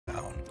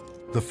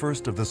the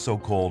first of the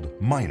so-called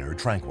minor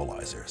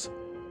tranquilizers.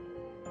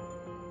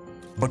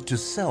 But to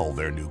sell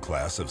their new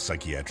class of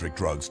psychiatric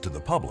drugs to the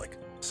public,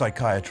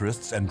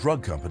 psychiatrists and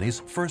drug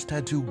companies first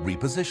had to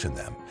reposition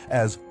them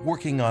as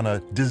working on a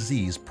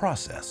disease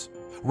process,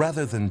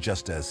 rather than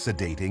just as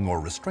sedating or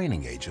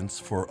restraining agents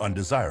for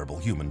undesirable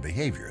human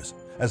behaviors,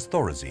 as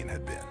Thorazine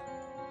had been.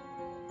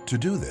 To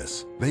do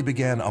this, they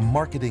began a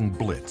marketing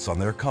blitz on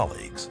their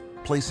colleagues,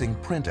 placing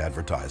print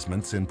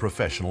advertisements in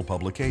professional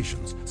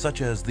publications,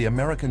 such as the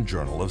American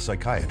Journal of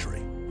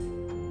Psychiatry.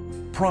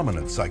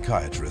 Prominent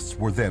psychiatrists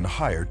were then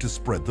hired to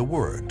spread the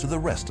word to the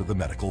rest of the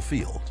medical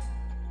field.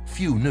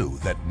 Few knew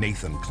that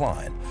Nathan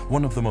Kline,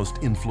 one of the most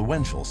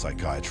influential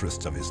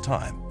psychiatrists of his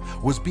time,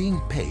 was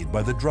being paid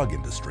by the drug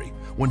industry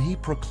when he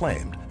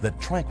proclaimed that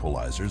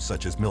tranquilizers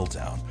such as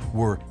Miltown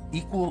were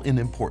equal in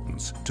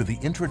importance to the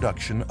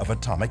introduction of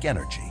atomic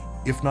energy,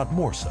 if not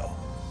more so.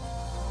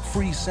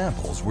 Free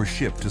samples were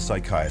shipped to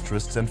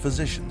psychiatrists and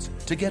physicians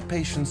to get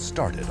patients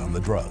started on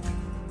the drug.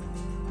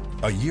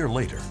 A year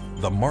later,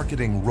 the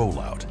marketing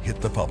rollout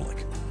hit the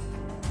public,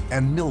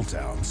 and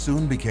Miltown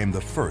soon became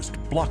the first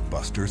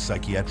blockbuster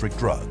psychiatric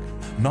drug,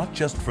 not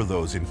just for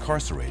those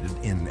incarcerated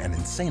in an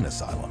insane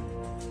asylum,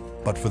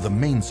 but for the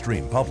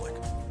mainstream public.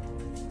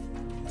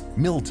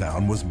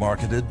 Miltown was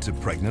marketed to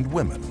pregnant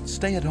women,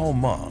 stay-at-home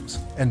moms,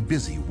 and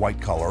busy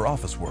white-collar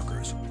office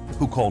workers,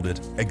 who called it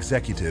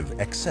executive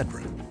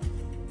Excedrin.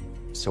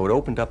 So it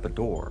opened up a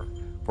door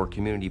for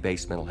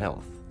community-based mental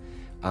health,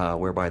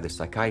 whereby the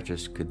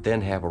psychiatrist could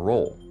then have a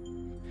role.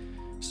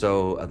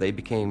 So they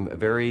became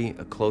very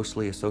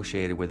closely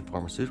associated with the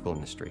pharmaceutical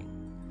industry,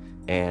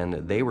 and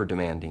they were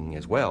demanding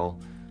as well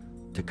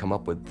to come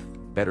up with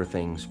better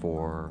things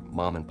for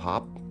mom and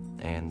pop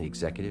and the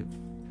executive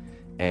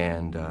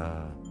and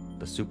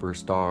the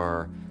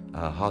superstar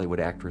Hollywood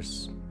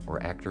actress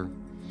or actor,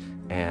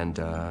 and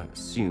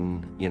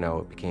soon,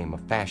 it became a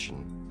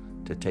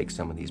fashion to take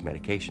some of these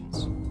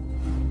medications.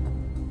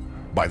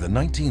 By the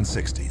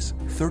 1960s,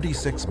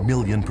 36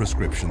 million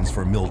prescriptions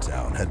for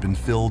Miltown had been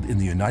filled in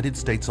the United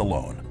States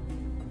alone,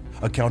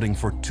 accounting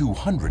for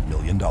 $200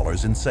 million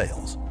in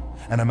sales,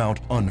 an amount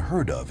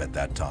unheard of at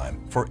that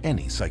time for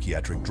any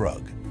psychiatric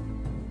drug.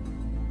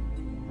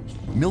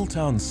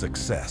 Miltown's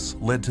success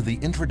led to the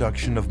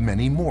introduction of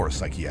many more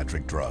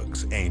psychiatric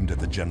drugs aimed at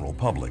the general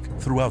public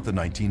throughout the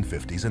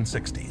 1950s and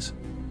 60s.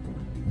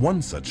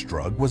 One such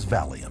drug was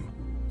Valium.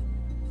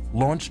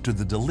 Launched to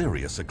the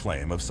delirious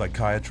acclaim of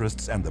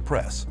psychiatrists and the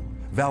press,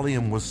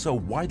 Valium was so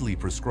widely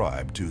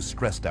prescribed to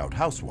stressed-out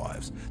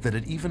housewives that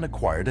it even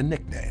acquired a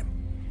nickname,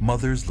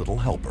 Mother's Little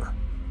Helper.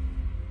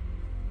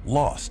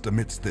 Lost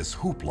amidst this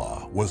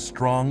hoopla was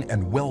strong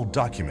and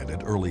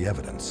well-documented early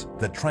evidence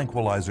that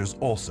tranquilizers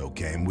also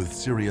came with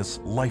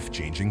serious,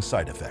 life-changing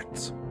side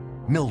effects.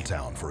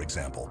 Miltown, for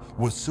example,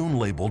 was soon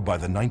labeled by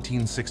the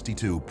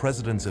 1962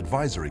 President's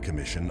Advisory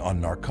Commission on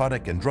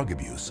Narcotic and Drug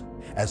Abuse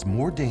as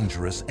more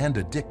dangerous and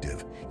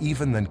addictive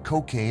even than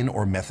cocaine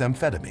or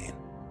methamphetamine,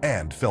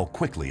 and fell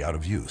quickly out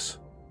of use.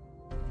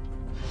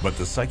 But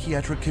the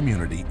psychiatric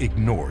community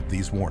ignored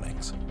these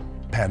warnings.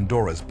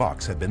 Pandora's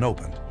box had been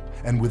opened,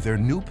 and with their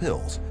new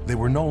pills, they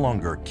were no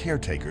longer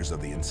caretakers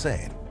of the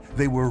insane.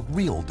 They were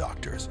real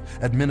doctors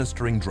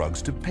administering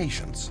drugs to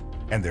patients.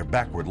 And their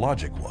backward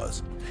logic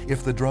was,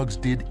 if the drugs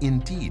did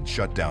indeed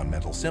shut down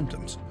mental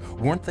symptoms,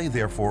 weren't they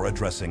therefore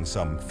addressing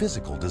some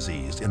physical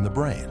disease in the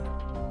brain?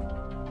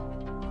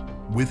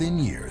 Within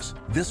years,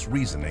 this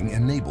reasoning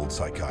enabled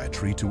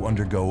psychiatry to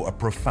undergo a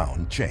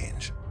profound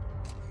change.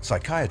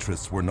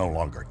 Psychiatrists were no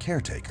longer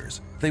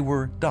caretakers, they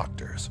were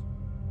doctors.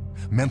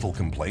 Mental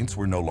complaints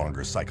were no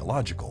longer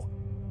psychological,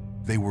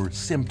 they were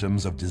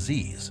symptoms of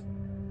disease.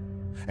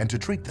 And to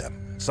treat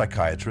them,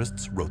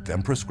 psychiatrists wrote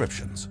them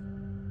prescriptions.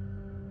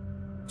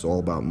 It's all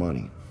about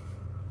money.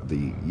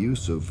 The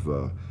use of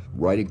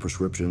writing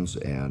prescriptions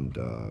and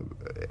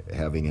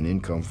having an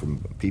income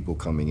from people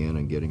coming in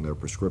and getting their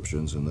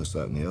prescriptions and this,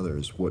 that, and the other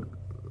is what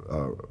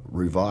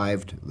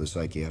revived the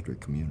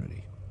psychiatric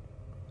community.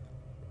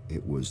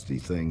 It was the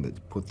thing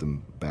that put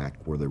them back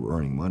where they were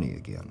earning money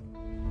again.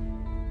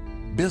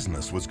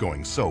 Business was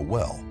going so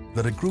well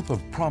that a group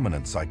of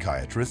prominent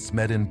psychiatrists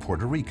met in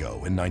Puerto Rico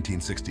in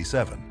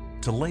 1967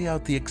 to lay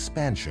out the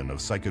expansion of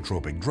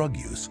psychotropic drug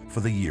use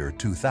for the year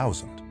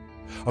 2000.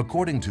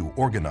 According to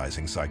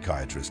organizing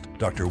psychiatrist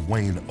Dr.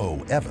 Wayne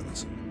O.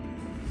 Evans,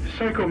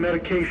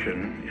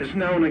 psychomedication is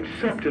now an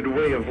accepted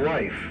way of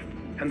life,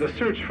 and the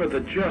search for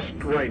the just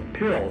right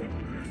pill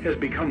has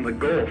become the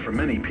goal for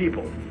many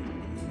people.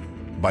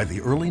 By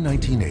the early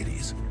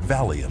 1980s,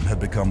 Valium had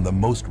become the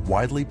most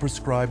widely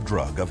prescribed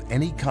drug of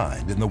any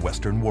kind in the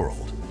Western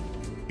world.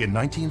 In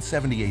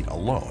 1978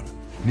 alone,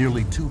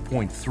 nearly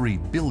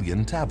 2.3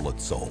 billion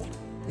tablets sold,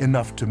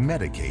 enough to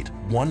medicate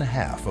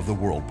 1/2 of the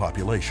world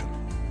population.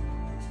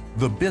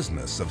 The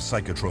business of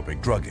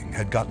psychotropic drugging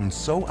had gotten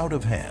so out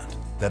of hand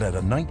that at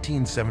a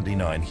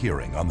 1979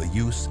 hearing on the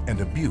use and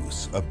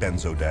abuse of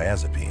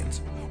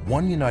benzodiazepines,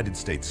 one United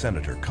States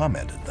senator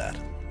commented that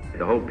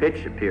the whole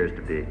pitch appears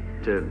to be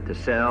to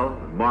sell,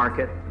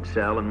 market,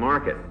 sell, and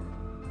market.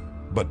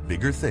 But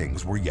bigger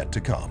things were yet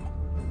to come.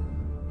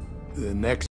 The next